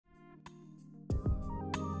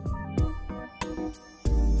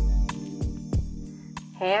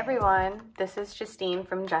Hey everyone, this is Justine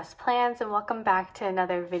from Just Plans and welcome back to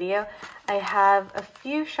another video. I have a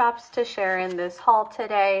few shops to share in this haul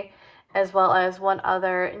today, as well as one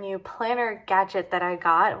other new planner gadget that I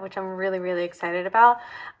got, which I'm really excited about.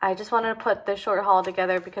 I just wanted to put this short haul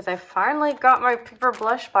together because I finally got my Paper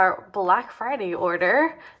Blush Bar Black Friday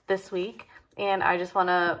order this week, and I just want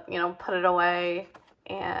to, put it away.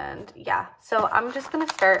 And yeah, so I'm just going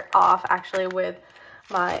to start off actually with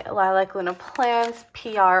my Lilac Luna Plans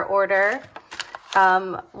PR order.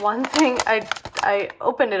 One thing, I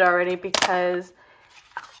opened it already because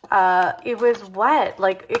it was wet.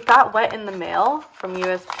 Like, it got wet in the mail from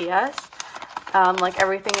USPS. Like,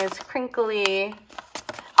 everything is crinkly.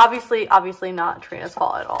 Obviously not Trina's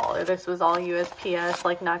fault at all. This was all USPS,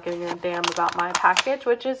 like, not giving a damn about my package,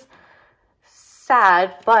 which is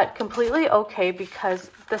sad, but completely okay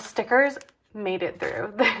because the stickers made it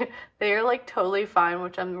through. They're like totally fine,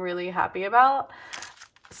 which I'm really happy about.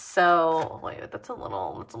 So wait, that's a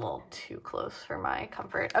little too close for my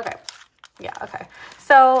comfort. Okay, yeah, okay,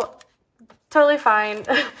 so totally fine.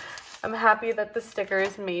 I'm happy that the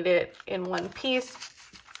stickers made it in one piece.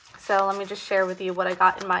 So let me just share with you what I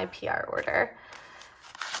got in my PR order.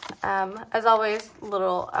 As always,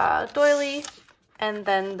 little doily, and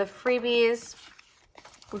then the freebies.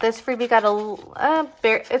 This freebie got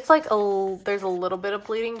it's like there's a little bit of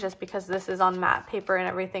bleeding just because this is on matte paper and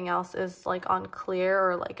everything else is like on clear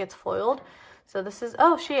or like it's foiled. So this is,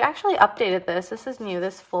 oh, she actually updated this. This is new.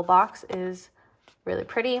 This full box is really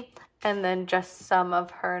pretty. And then just some of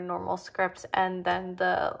her normal scripts and then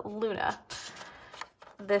the Luna.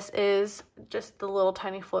 This is just the little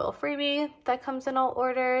tiny foil freebie that comes in all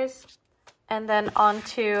orders. And then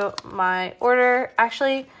onto my order.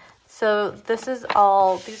 Actually, so these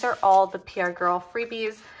are all the PR Girl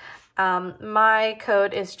freebies. My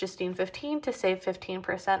code is Justine15 to save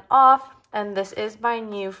 15% off. And this is my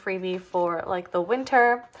new freebie for like the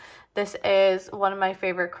winter. This is one of my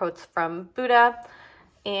favorite quotes from Buddha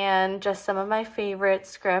and just some of my favorite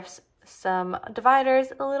scripts, some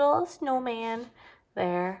dividers, a little snowman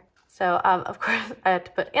there. So, of course, I had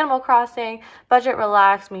to put Animal Crossing, budget,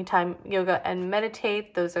 relax, me time, yoga, and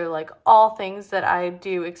meditate. Those are like all things that I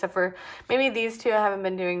do, except for maybe these two I haven't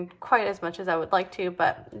been doing quite as much as I would like to,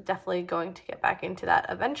 but definitely going to get back into that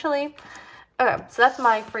eventually. Okay, so that's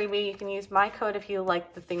my freebie. You can use my code if you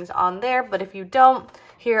like the things on there, but if you don't,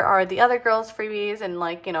 here are the other girls' freebies, and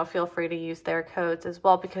like, feel free to use their codes as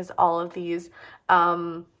well because all of these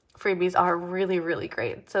freebies are really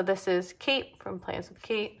great. So this is Kate from Plans with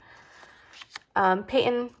Kate.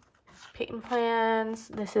 Peyton Plans.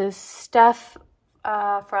 This is Steph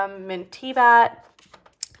from Mint Bat.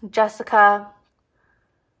 Jessica.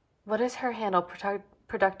 What is her handle?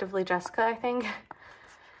 Productively Jessica, I think.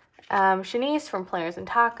 Shanice from Planners and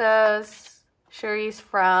Tacos. Cherise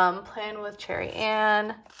from Plan with Cherry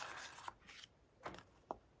Ann.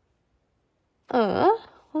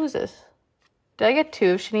 Who is this? Did I get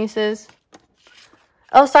two of Shanice's?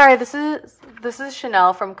 Oh, sorry. This is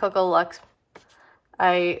Chanel from Coco Lux.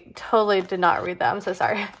 I totally did not read that. I'm so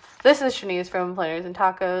sorry. This is Shanice from Planners and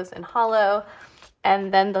Tacos and Hollow.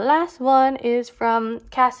 And then the last one is from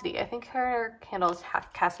Cassidy. I think her handle is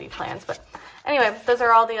Cassidy Plans. But anyway, those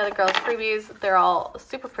are all the other girls' freebies. They're all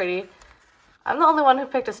super pretty. I'm the only one who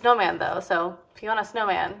picked a snowman, though. So if you want a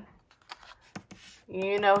snowman,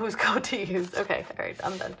 you know whose code to use. Okay, all right,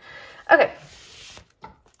 I'm done. Okay.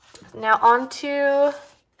 Now on to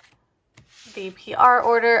the PR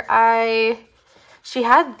order. She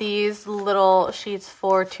had these little sheets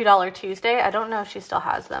for $2 Tuesday. I don't know if she still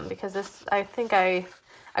has them because I think I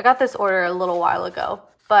got this order a little while ago.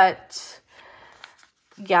 But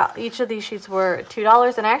yeah, each of these sheets were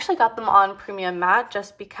 $2, and I actually got them on premium matte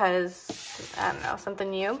just because, I don't know,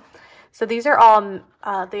 something new. So these are all,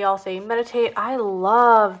 they all say meditate. I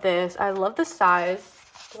love this. I love the size.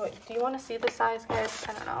 Do you want to see the size, guys?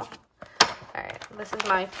 I don't know. All right, this is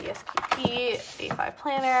my TSQP A5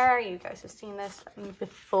 planner. You guys have seen this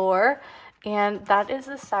before, and that is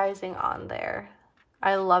the sizing on there.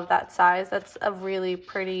 I love that size. That's a really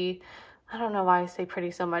pretty, I don't know why I say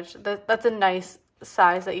pretty so much. That's a nice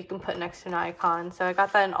size that you can put next to an icon. So I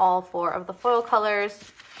got that in all 4 of the foil colors.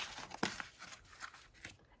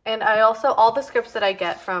 And I also, all the scripts that I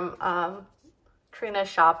get from Trina's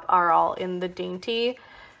shop are all in the dainty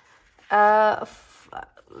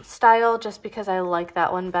style just because I like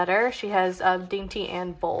that one better. She has dainty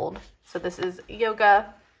and bold. So this is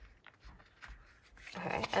yoga.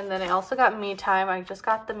 Okay, and then I also got me time. I just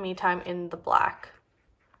got the me time in the black.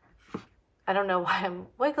 I don't know why I'm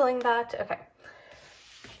wiggling that. Okay.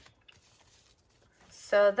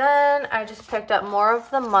 So then I just picked up more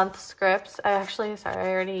of the month scripts. I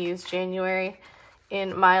already used January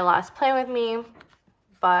in my last Plan With Me,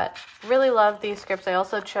 but really love these scripts. I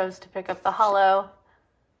also chose to pick up the hollow.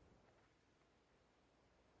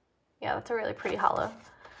 Yeah, that's a really pretty hollow.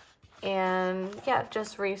 And yeah,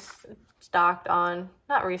 just restocked on,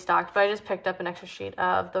 not restocked, but I just picked up an extra sheet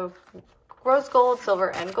of the rose gold,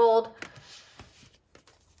 silver, and gold.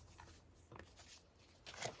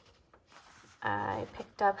 I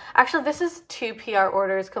picked up, actually this is 2 PR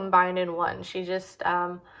orders combined in one. She just,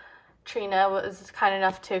 Trina was kind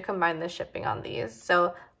enough to combine the shipping on these.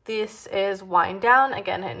 So this is Wind Down,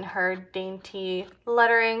 again in her dainty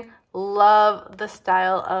lettering. Love the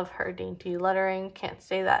style of her dainty lettering, can't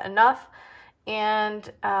say that enough.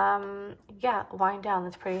 And yeah, Wind Down,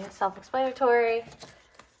 that's pretty self-explanatory.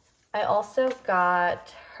 I also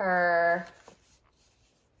got her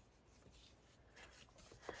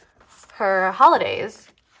holidays,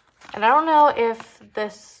 and I don't know if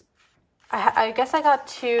this, I guess I got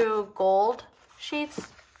 2 gold sheets.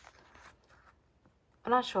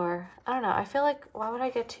 I'm not sure. I don't know. I feel like, why would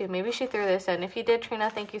I get 2? Maybe she threw this in. If you did,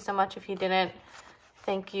 Trina, thank you so much. If you didn't,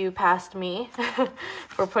 thank you past me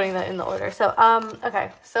for putting that in the order. So,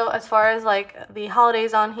 okay. So as far as like the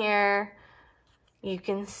holidays on here, you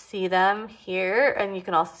can see them here, and you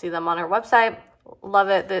can also see them on her website. Love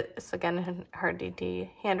it. This, again, her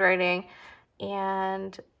dainty handwriting.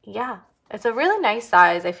 And yeah, it's a really nice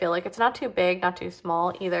size. I feel like it's not too big, not too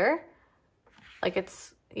small either. Like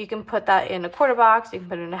you can put that in a quarter box, you can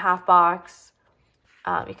put it in a half box,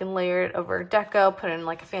 you can layer it over deco, put it in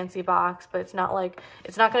like a fancy box, but it's not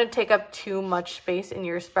going to take up too much space in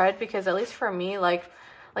your spread, because at least for me, like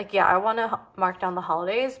yeah, I want to mark down the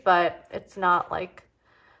holidays, but it's not like,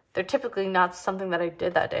 they're typically not something that I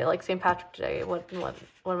did that day. Like St. Patrick's Day, what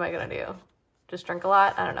am I going to do? Just drink a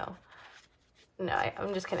lot? I don't know. No,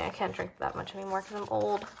 I'm just kidding. I can't drink that much anymore because I'm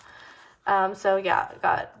old. So yeah,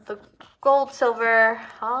 got the gold, silver,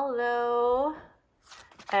 hollow,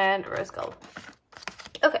 and rose gold.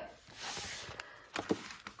 Okay.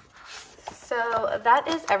 So that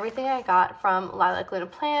is everything I got from Lilac Luna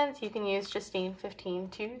Plans. You can use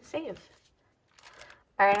Justine15 to save.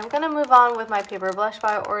 Alright, I'm going to move on with my paper blush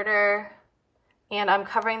bar order. And I'm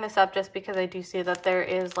covering this up just because I do see that there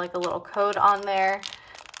is like a little code on there.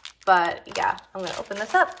 But yeah, I'm going to open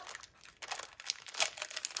this up.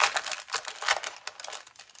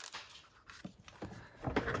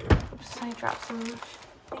 Oops, I dropped some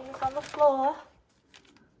things on the floor.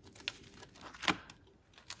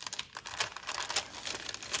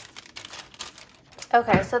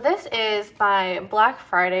 Okay, so this is my Black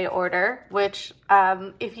Friday order, which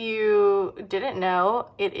if you didn't know,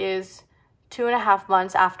 it is 2.5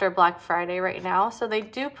 months after Black Friday right now. So they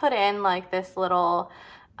do put in like this little,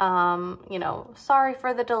 you know, sorry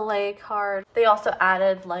for the delay card. They also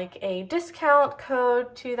added like a discount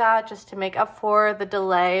code to that just to make up for the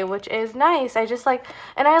delay, which is nice. I just like,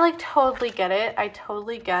 and I like totally get it. I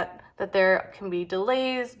totally get that there can be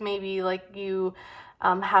delays. Maybe like you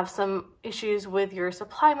have some issues with your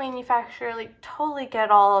supply manufacturer, like totally get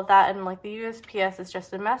all of that, and like the USPS is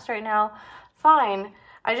just a mess right now. Fine.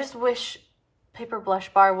 I just wish Paper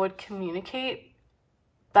Blush Bar would communicate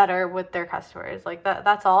better with their customers. Like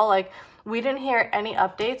that's all. Like we didn't hear any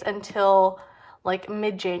updates until like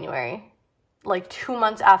mid-January. Like 2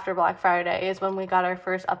 months after Black Friday is when we got our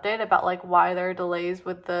first update about like why there are delays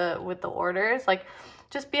with the orders. Like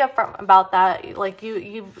just be upfront about that. Like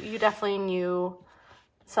you definitely knew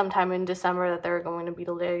sometime in December that there were going to be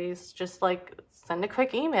delays. Just like send a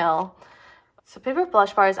quick email. So Paper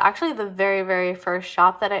Blush Bar is actually the very, very first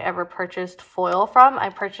shop that I ever purchased foil from. I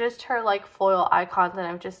purchased her like foil icons and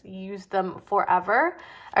I've just used them forever.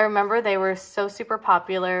 I remember they were so super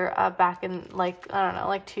popular back in like, I don't know,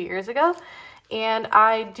 like 2 years ago. And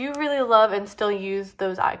I do really love and still use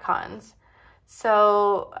those icons.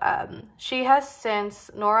 So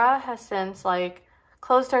Nora has since like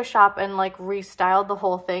closed her shop and like restyled the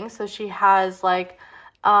whole thing. So she has like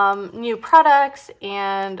new products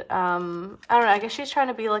and I don't know, I guess she's trying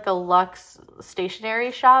to be like a luxe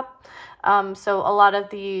stationery shop. So a lot of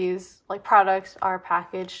these like products are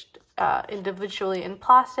packaged individually in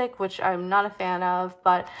plastic, which I'm not a fan of,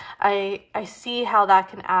 but I see how that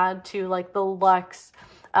can add to like the luxe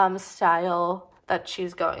style that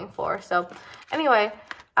she's going for. So anyway,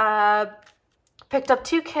 picked up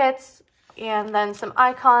 2 kits and then some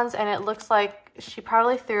icons, and it looks like she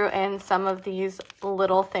probably threw in some of these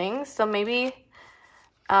little things. So maybe,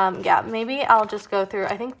 yeah, maybe I'll just go through.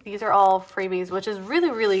 I think these are all freebies, which is really,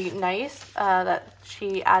 really nice that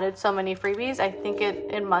she added so many freebies. I think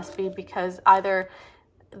it must be because either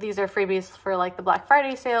these are freebies for like the Black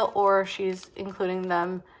Friday sale, or she's including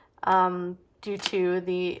them due to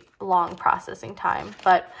the long processing time.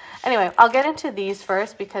 But anyway, I'll get into these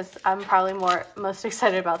first because I'm probably most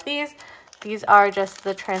excited about these. These are just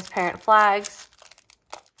the transparent flags.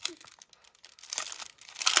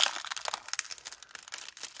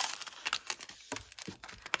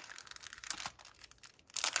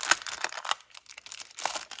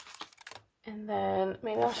 And then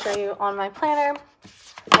maybe I'll show you on my planner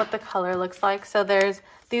what the color looks like. So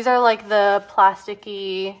these are like the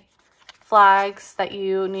plasticky flags that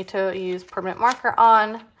you need to use permanent marker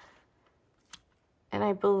on. And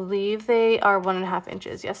I believe they are 1.5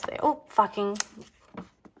 inches. Yes, they are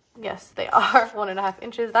 1.5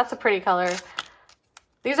 inches. That's a pretty color.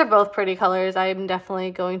 These are both pretty colors. I'm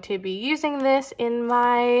definitely going to be using this in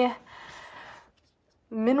my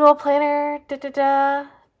mineral planner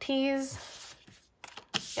teas.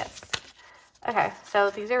 Yes. Okay, so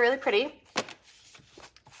these are really pretty.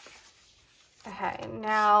 Okay,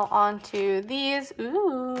 now on to these.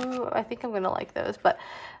 Ooh, I think I'm gonna like those, but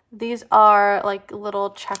these are like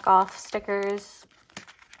little check off stickers.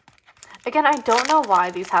 Again, I don't know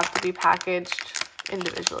why these have to be packaged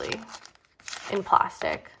individually in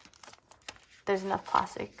plastic. There's enough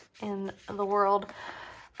plastic in the world.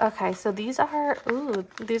 Okay, so these are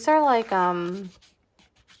like,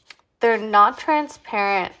 they're not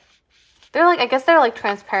transparent. They're like, I guess they're like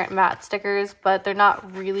transparent matte stickers, but they're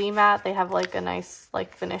not really matte. They have like a nice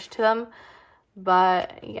like finish to them.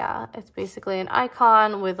 But yeah, it's basically an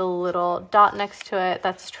icon with a little dot next to it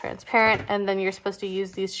that's transparent. And then you're supposed to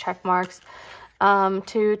use these check marks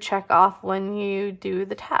to check off when you do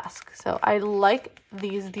the task. So I like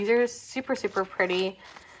these. These are super, super pretty.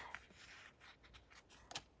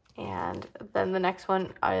 And then the next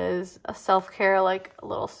one is a self-care, like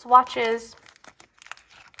little swatches.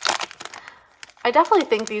 I definitely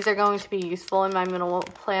think these are going to be useful in my mineral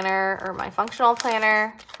planner or my functional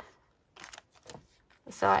planner.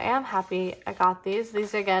 So I am happy I got these.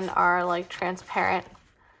 These again are like transparent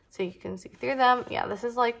so you can see through them. Yeah, this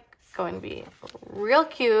is like going to be real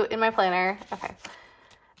cute in my planner. Okay.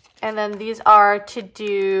 And then these are to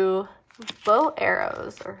do bow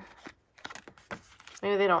arrows, or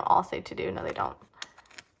maybe they don't all say to do. No, they don't.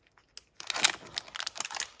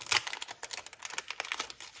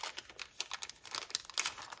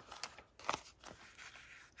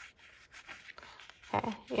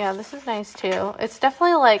 Okay, yeah, this is nice too. It's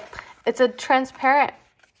definitely like, it's a transparent,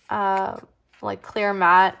 like clear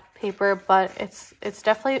matte paper, but it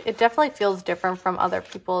definitely feels different from other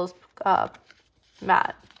people's clear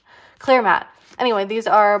matte. Anyway, these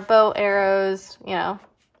are bow arrows, you know.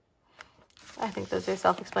 I think those are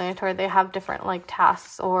self-explanatory. They have different like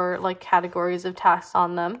tasks or like categories of tasks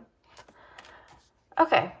on them.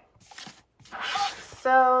 Okay.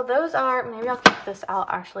 So those are, maybe I'll keep this out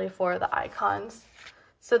actually for the icons.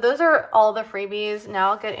 So those are all the freebies.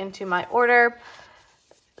 Now I'll get into my order.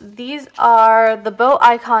 These are the bow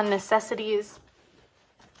icon necessities.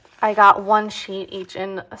 I got 1 sheet each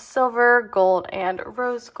in silver, gold, and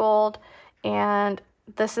rose gold. And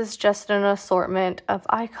this is just an assortment of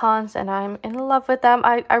icons, and I'm in love with them.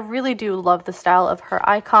 I really do love the style of her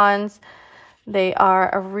icons. They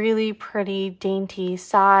are a really pretty dainty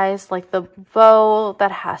size, like the bow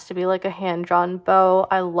that has to be like a hand-drawn bow.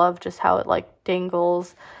 I love just how it like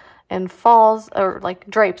dangles and falls, or like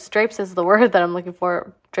drapes. Drapes is the word that I'm looking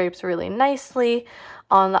for. Drapes really nicely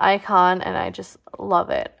on the icon, and I just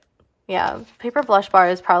love it. Yeah, paper blush bar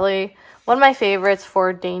is probably one of my favorites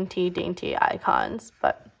for dainty icons,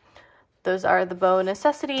 but those are the bow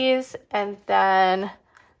necessities. And then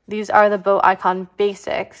these are the bow icon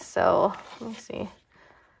basics. So let me see.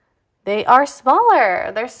 They are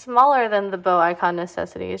smaller. They're smaller than the bow icon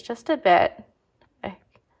necessities, just a bit.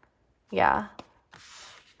 Yeah.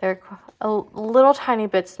 They're a little tiny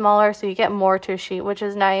bit smaller, so you get more to a sheet, which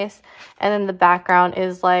is nice. And then the background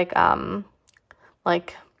is like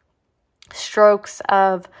strokes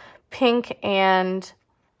of pink and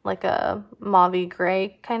like a mauve-y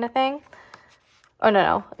gray kind of thing. Oh,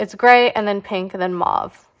 no, it's gray and then pink and then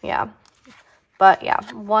mauve. Yeah. But yeah,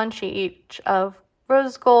 1 sheet each of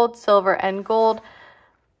rose gold, silver, and gold.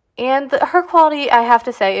 And her quality, I have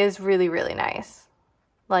to say, is really, really nice.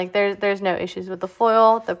 Like, there's no issues with the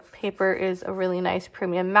foil. The paper is a really nice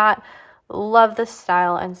premium matte. Love the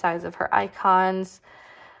style and size of her icons.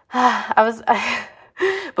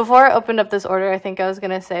 Before I opened up this order, I think I was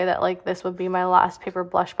going to say that, like, this would be my last paper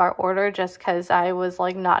blush bar order just because I was,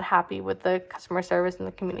 like, not happy with the customer service and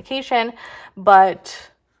the communication.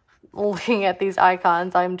 But looking at these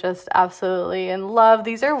icons, I'm just absolutely in love.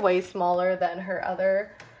 These are way smaller than her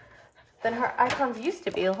other than her icons used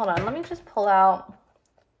to be. Hold on, let me just pull out.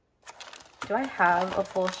 Do I have a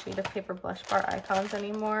full sheet of paper blush bar icons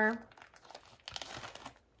anymore?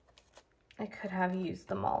 I could have used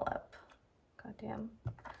them all up. Goddamn.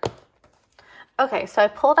 Okay, so I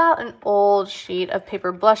pulled out an old sheet of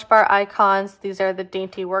paper blush bar icons. These are the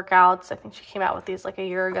Dainty Workouts. I think she came out with these like a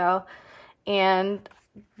year ago. And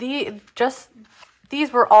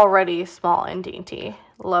these were already small and dainty.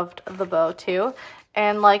 Loved the bow too.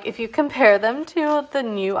 And like if you compare them to the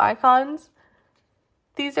new icons,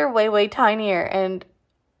 these are way, way tinier and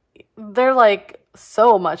they're like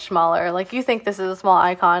so much smaller. Like you think this is a small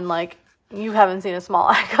icon, like you haven't seen a small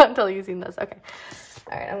icon until you've seen this. Okay.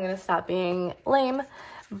 All right, I'm gonna stop being lame.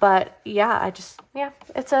 But yeah,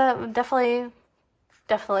 it's a definitely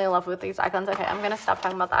in love with these icons. Okay, I'm gonna stop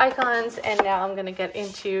talking about the icons and now I'm gonna get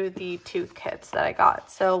into the tooth kits that I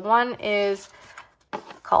got. So one is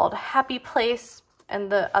called Happy Place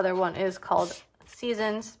and the other one is called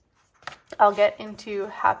Seasons. I'll get into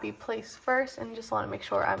Happy Place first and just want to make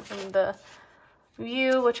sure I'm in the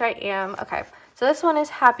view, which I am. Okay, so this one is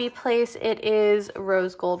Happy Place. It is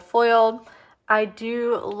rose gold foiled. I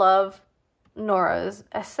do love Nora's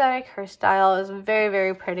aesthetic. Her style is very,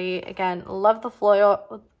 very pretty. Again, love the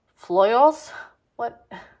florals. What?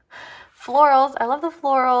 Florals. I love the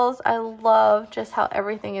florals. I love just how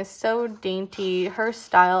everything is so dainty. Her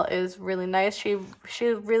style is really nice. She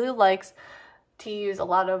really likes to use a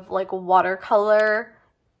lot of like watercolor,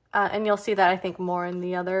 and you'll see that I think more in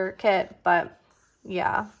the other kit. But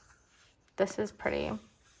yeah, this is pretty.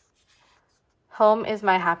 Home is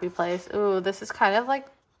my happy place. Ooh, this is kind of like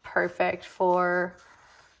perfect for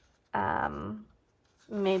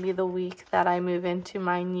maybe the week that I move into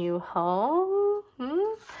my new home.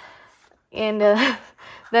 And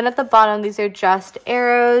then at the bottom, these are just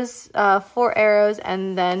arrows, 4 arrows,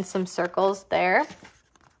 and then some circles there.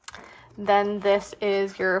 Then this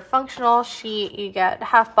is your functional sheet. You get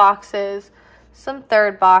half boxes, some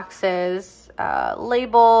third boxes,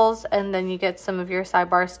 labels, and then you get some of your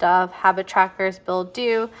sidebar stuff, habit trackers, build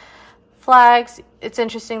do, flags. It's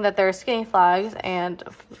interesting that there are skinny flags and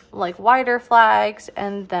like wider flags.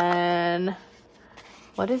 And then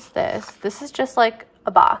what is this? This is just like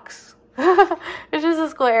a box. It's just a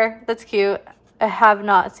square. That's cute. I have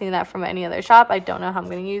not seen that from any other shop. I don't know how I'm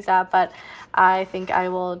going to use that, but I think I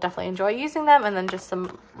will definitely enjoy using them. And then just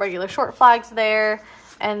some regular short flags there.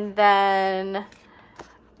 And then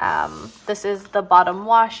this is the bottom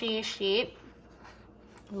washi sheet.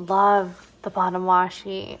 Love the bottom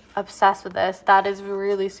washi. Obsessed with this. That is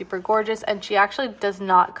really super gorgeous. And she actually does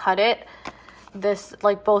not cut it. This,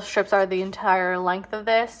 like, both strips are the entire length of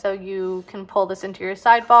this, so you can pull this into your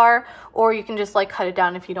sidebar, or you can just like cut it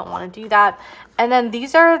down if you don't want to do that. And then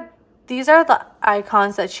these are the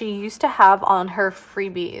icons that she used to have on her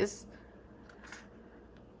freebies.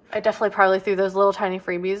 I definitely probably threw those little tiny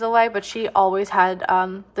freebies away, but she always had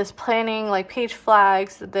this planning, like page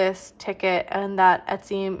flags, this ticket, and that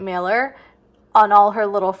Etsy mailer on all her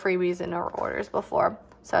little freebies in her orders before.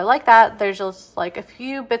 So I like that. There's just like a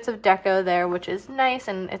few bits of deco there, which is nice,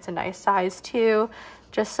 and it's a nice size too.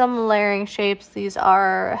 Just some layering shapes. These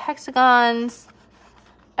are hexagons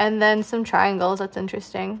and then some triangles. That's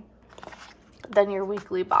interesting. Then your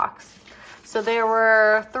weekly box. So there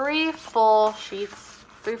were 3 full sheets,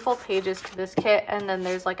 3 full pages to this kit, and then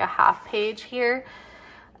there's like a half page here.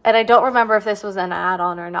 And I don't remember if this was an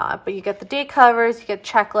add-on or not, but you get the date covers, you get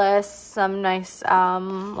checklists, some nice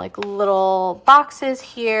like little boxes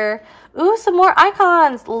here. Ooh, some more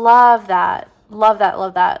icons. Love that. Love that,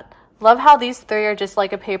 love that. Love how these 3 are just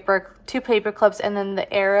like a 2 paper clips and then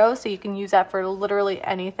the arrow, so you can use that for literally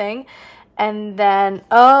anything. And then,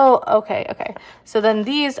 oh, okay. So then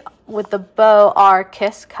these with the bow are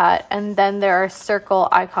kiss cut, and then there are circle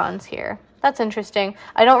icons here. That's interesting.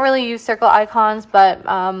 I don't really use circle icons, but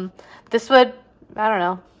this would, I don't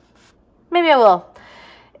know. Maybe I will.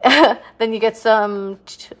 Then you get some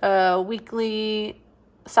weekly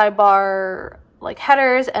sidebar like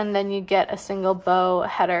headers, and then you get a single bow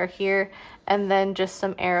header here, and then just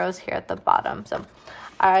some arrows here at the bottom. So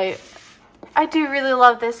I do really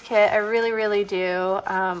love this kit. I really, really do.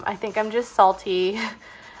 I think I'm just salty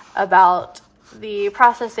about the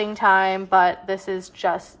processing time, but this is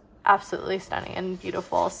just absolutely stunning and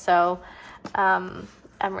beautiful. So I'm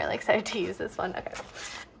really excited to use this one. Okay,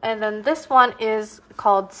 and then this one is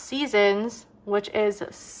called Seasons, which is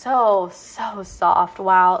so soft.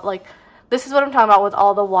 Wow, like this is what I'm talking about with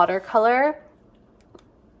all the watercolor.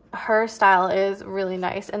 Her style is really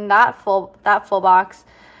nice, and that full box,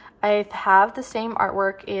 I have the same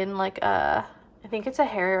artwork in like a I think it's a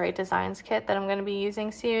Harry Wright Designs kit that I'm going to be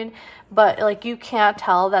using soon, but like you can't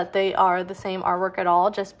tell that they are the same artwork at all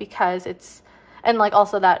just because it's, and like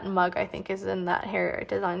also that mug I think is in that Harry Wright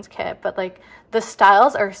Designs kit, but like the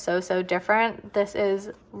styles are so different. This is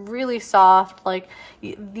really soft, like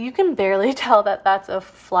you can barely tell that that's a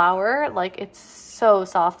flower, like it's so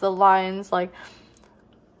soft. The lines like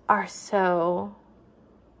are so,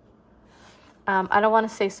 I don't want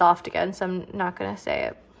to say soft again, so I'm not going to say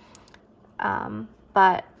it.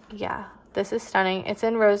 But yeah, this is stunning. It's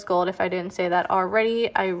in rose gold if I didn't say that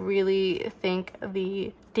already. I really think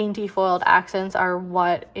the dainty foiled accents are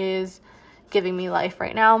what is giving me life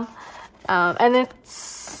right now. And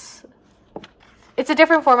it's a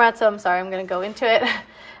different format, so I'm sorry, I'm going to go into it.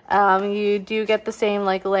 You do get the same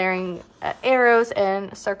like layering arrows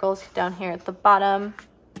and circles down here at the bottom.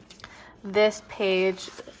 This page,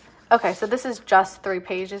 okay, so this is just 3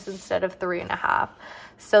 pages instead of 3.5.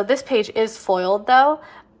 So this page is foiled though.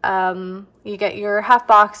 You get your half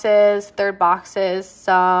boxes, third boxes,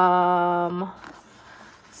 some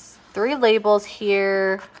 3 labels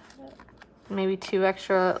here, maybe 2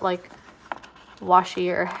 extra like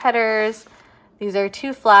washi or headers. These are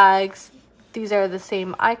 2 flags. These are the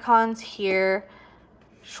same icons here.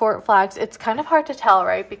 Short flags. It's kind of hard to tell,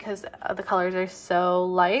 right? Because the colors are so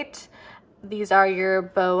light. These are your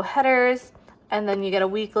bow headers. And then you get a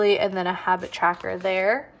weekly and then a habit tracker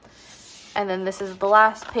there. And then this is the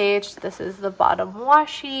last page. This is the bottom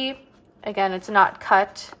washi. Again, it's not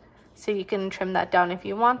cut, so you can trim that down if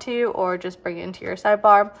you want to, or just bring it into your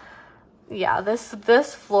sidebar. Yeah,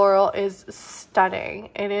 this floral is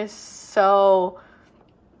stunning. It is so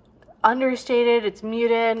understated. It's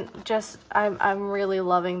muted. Just I'm really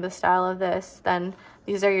loving the style of this. Then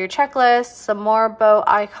these are your checklists, some more bow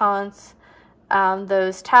icons,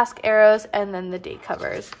 those task arrows, and then the date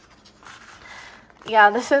covers.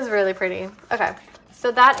 Yeah, this is really pretty. Okay,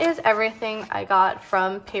 so that is everything I got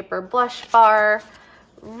from Paper Blush Bar.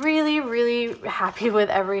 Really happy with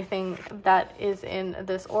everything that is in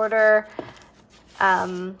this order.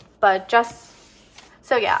 But just,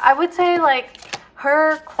 so yeah, I would say like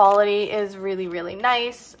her quality is really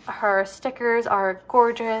nice. Her stickers are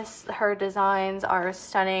gorgeous. Her designs are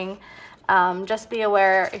stunning. Just be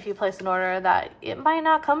aware if you place an order that it might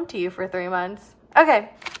not come to you for 3 months. Okay,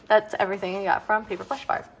 that's everything I got from Paper Blush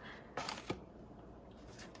Bar.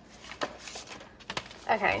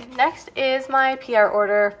 Okay, next is my PR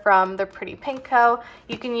order from the Pretty Pink Co.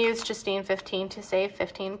 You can use Justine15 to save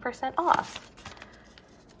 15% off.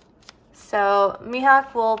 So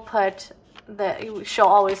Mihawk will put she'll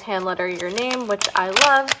always hand letter your name, which I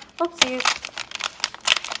love. Oopsies.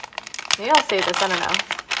 Maybe I'll save this, I don't know.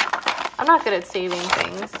 I'm not good at saving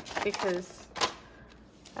things because,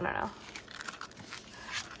 I don't know.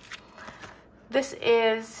 This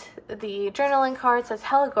is the journaling card. It says,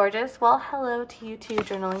 hello gorgeous. Well, hello to you too,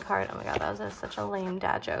 journaling card. Oh my god, that was such a lame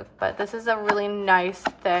dad joke. But this is a really nice,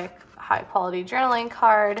 thick, high quality journaling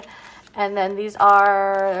card. And then these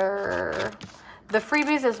are the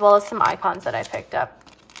freebies as well as some icons that I picked up.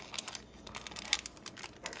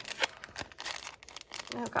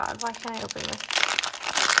 Oh god, why can't I open this?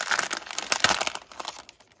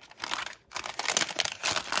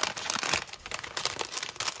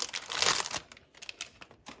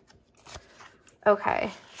 Okay,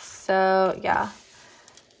 so yeah,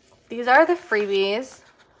 these are the freebies.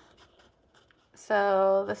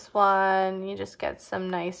 So this one, you just get some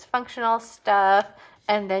nice functional stuff,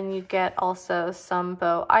 and then you get also some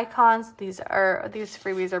bow icons. These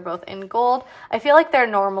freebies are both in gold. I feel like they're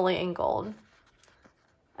normally in gold,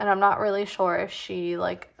 and I'm not really sure if she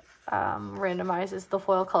like randomizes the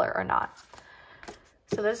foil color or not.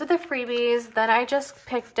 So those are the freebies. Then I just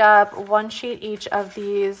picked up 1 sheet each of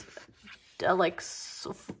these like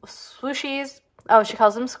swooshies. Oh, she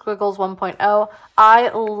calls them Squiggles 1.0. I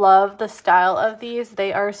love the style of these.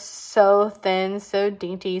 They are so thin, so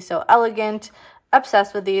dainty, so elegant.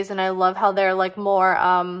 Obsessed with these, and I love how they're like more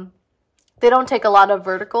they don't take a lot of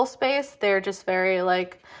vertical space. They're just very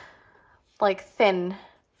like thin.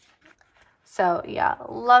 So yeah,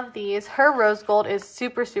 love these. Her rose gold is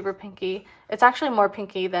super pinky. It's actually more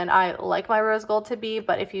pinky than I like my rose gold to be,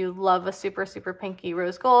 but if you love a super pinky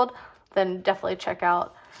rose gold, then definitely check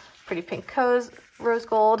out Pretty Pink Co.'s rose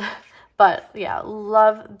gold. But yeah,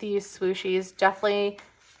 love these swooshies. Definitely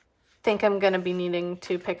think I'm gonna be needing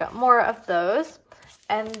to pick up more of those.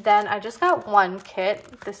 And then I just got 1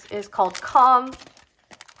 kit. This is called Calm.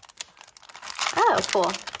 Oh,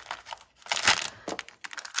 cool.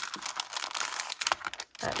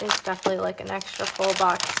 That is definitely like an extra full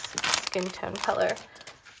box skin tone color.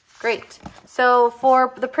 Great. So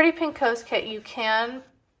for the Pretty Pink Co.'s kit, you can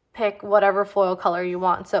pick whatever foil color you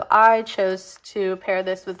want. So I chose to pair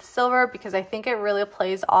this with silver because I think it really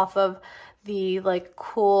plays off of the like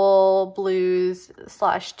cool blues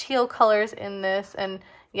 / teal colors in this. And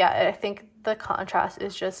yeah, I think the contrast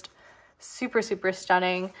is just super, super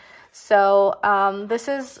stunning. So this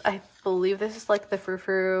is, I believe this is like the Frou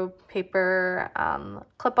Frou paper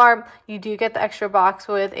clip art. You do get the extra box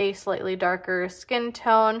with a slightly darker skin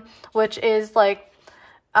tone, which is like,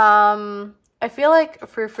 I feel like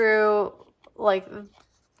Frou Frou, like,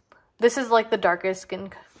 this is like the darkest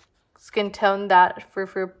skin tone that Frou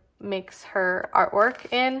Frou makes her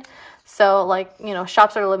artwork in. So like, you know,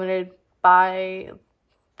 shops are limited by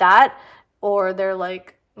that, or they're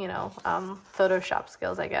like, you know, Photoshop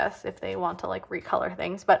skills, I guess, if they want to like recolor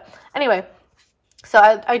things. But anyway, so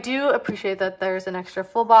I do appreciate that there's an extra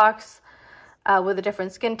full box with a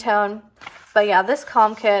different skin tone. But yeah, this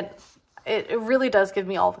calm kit, it really does give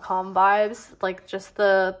me all the calm vibes. Like, just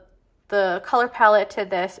the color palette to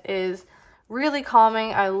this is really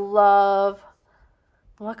calming. I love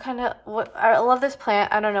I love this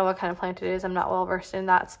plant. I don't know what kind of plant it is. I'm not well versed in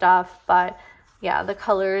that stuff, but yeah, the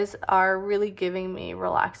colors are really giving me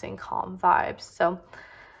relaxing, calm vibes. So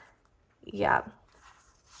yeah,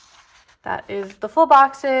 that is the full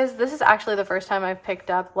boxes. This is actually the first time I've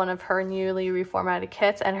picked up one of her newly reformatted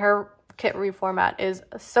kits, and her kit reformat is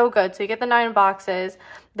so good. So you get the 9 boxes,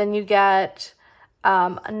 then you get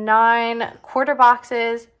 9 quarter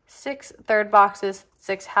boxes, 6 third boxes,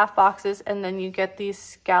 6 half boxes, and then you get these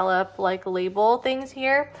scallop like label things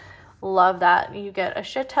here. Love that. You get a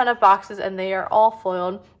shit ton of boxes and they are all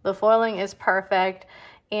foiled. The foiling is perfect,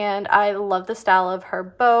 and I love the style of her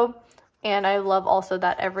bow, and I love also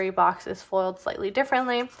that every box is foiled slightly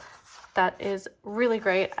differently. That is really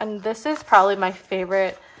great, and this is probably my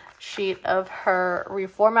favorite sheet of her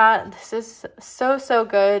reformat. This is so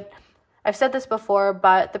good. I've said this before,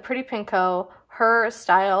 but the Pretty Pinko, her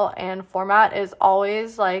style and format is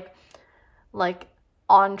always like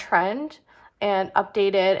on trend and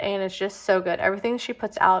updated, and it's just so good. Everything she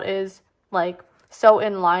puts out is like so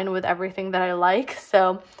in line with everything that I like.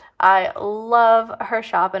 So I love her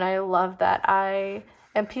shop, and I love that I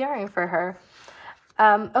am PRing for her.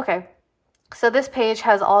 Okay, so this page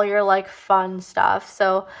has all your like fun stuff.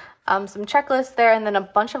 So some checklists there, and then a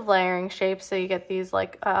bunch of layering shapes. So you get these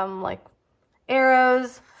like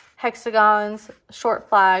arrows, hexagons, short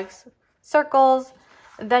flags, circles.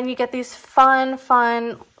 Then you get these fun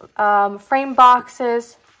frame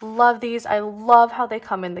boxes. Love these. I love how they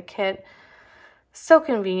come in the kit. So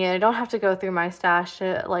convenient. I don't have to go through my stash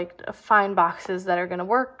to like find boxes that are going to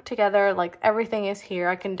work together. Like, everything is here.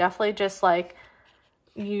 I can definitely just like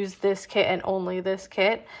use this kit and only this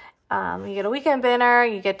kit. You get a weekend banner,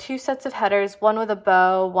 you get 2 sets of headers, one with a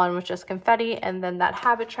bow, one with just confetti, and then that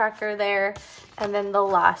habit tracker there. And then the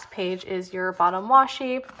last page is your bottom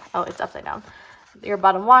washi. Oh, it's upside down. Your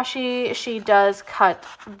bottom washi. She does cut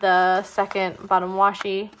the second bottom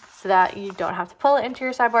washi so that you don't have to pull it into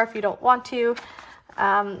your sidebar if you don't want to.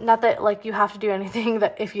 Not that like you have to do anything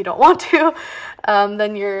that if you don't want to.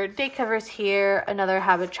 Then your date covers here, another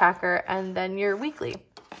habit tracker, and then your weekly.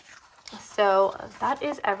 So that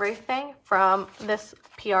is everything from this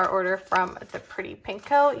PR order from the Pretty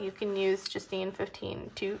Pinko. You can use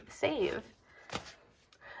Justine15 to save.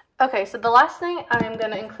 Okay, so the last thing I'm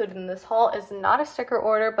going to include in this haul is not a sticker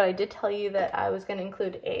order, but I did tell you that I was going to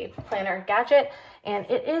include a planner gadget, and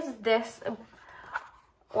it is this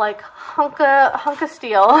like hunk of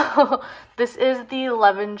steel. This is the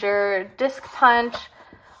Levenger disc punch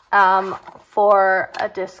for a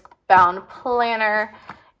disc bound planner,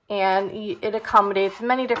 and it accommodates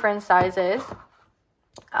many different sizes.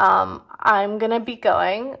 I'm gonna be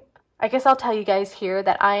going, I guess I'll tell you guys here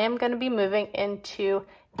that I am gonna be moving into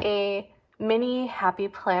a mini happy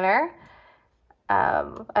planner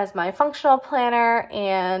as my functional planner,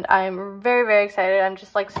 and I'm very excited. I'm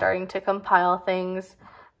just like starting to compile things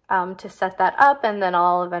to set that up, and then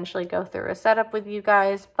I'll eventually go through a setup with you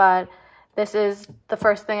guys. But this is the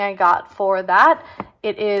first thing I got for that.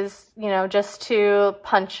 It is, you know, just to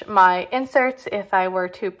punch my inserts if I were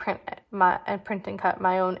to print and cut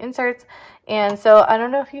my own inserts. And so I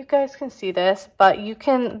don't know if you guys can see this, but you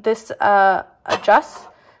can, this adjusts,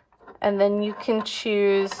 and then you can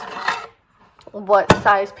choose what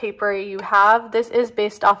size paper you have. This is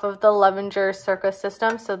based off of the Levenger Circa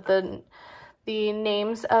system, so the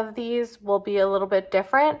names of these will be a little bit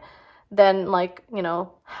different than, like, you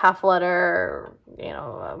know, half letter, you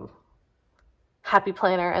know, happy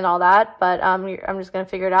planner and all that, but I'm just gonna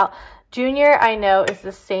figure it out. Junior, I know, is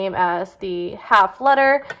the same as the half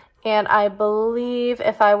letter, and I believe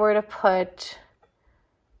if I were to put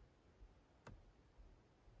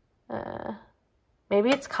Maybe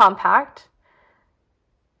it's compact.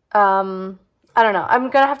 I don't know. I'm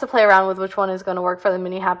gonna have to play around with which one is gonna work for the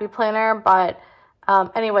mini happy planner, but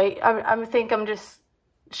anyway, I think I'm just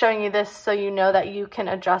showing you this so you know that you can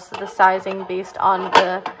adjust the sizing based on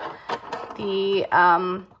the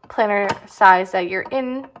planner size that you're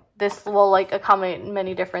in. This will like accommodate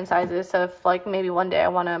many different sizes, so if like maybe one day I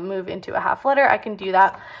want to move into a half letter, I can do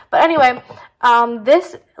that. But anyway,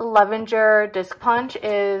 this Levenger disc punch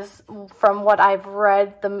is, from what I've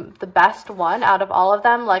read, the best one out of all of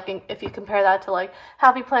them. Like if you compare that to like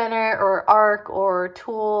Happy Planner or Arc or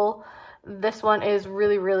Tool, this one is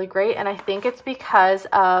really, really great. And I think it's because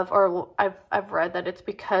of, or I've read that it's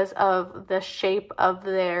because of the shape of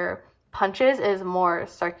their punches is more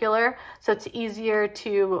circular, so it's easier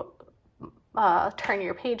to turn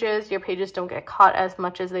your pages. Your pages don't get caught as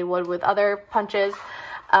much as they would with other punches.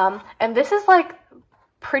 And this is like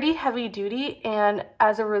pretty heavy duty, and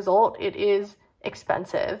as a result it is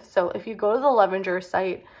expensive. So if you go to the Levenger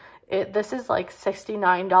site, this is like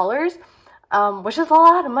 $69, which is a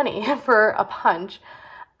lot of money for a punch.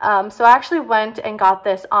 So I actually went and got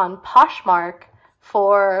this on Poshmark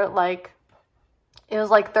for like, it was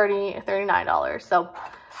like $39. So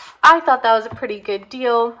I thought that was a pretty good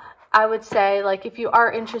deal. I would say, like, if you are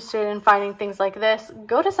interested in finding things like this,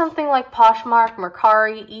 go to something like Poshmark,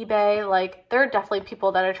 Mercari, eBay. Like, there are definitely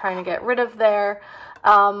people that are trying to get rid of their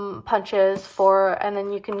punches and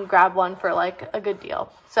then you can grab one for like a good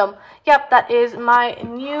deal. So yep, that is my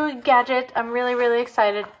new gadget. I'm really, really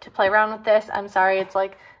excited to play around with this. I'm sorry, it's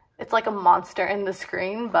like a monster in the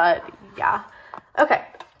screen, but yeah. Okay,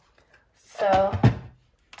 so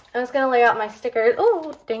I'm just gonna lay out my stickers.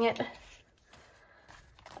 Oh, dang it.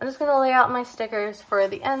 I'm just gonna lay out my stickers for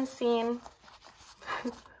the end scene,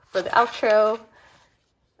 for the outro.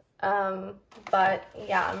 But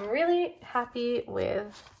yeah, I'm really happy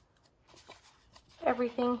with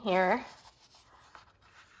everything here.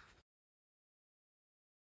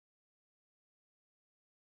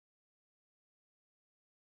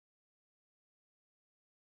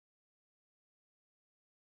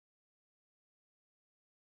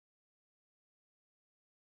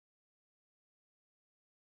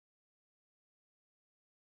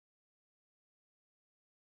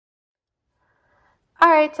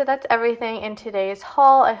 Alright, so that's everything in today's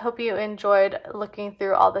haul. I hope you enjoyed looking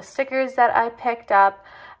through all the stickers that I picked up.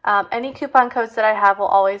 Any coupon codes that I have will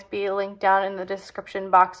always be linked down in the description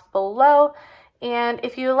box below. And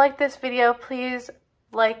if you like this video, please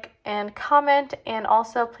like and comment, and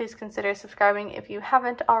also please consider subscribing if you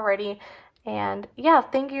haven't already. And yeah,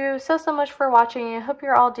 thank you so much for watching. I hope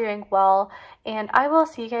you're all doing well, and I will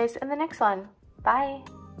see you guys in the next one. Bye!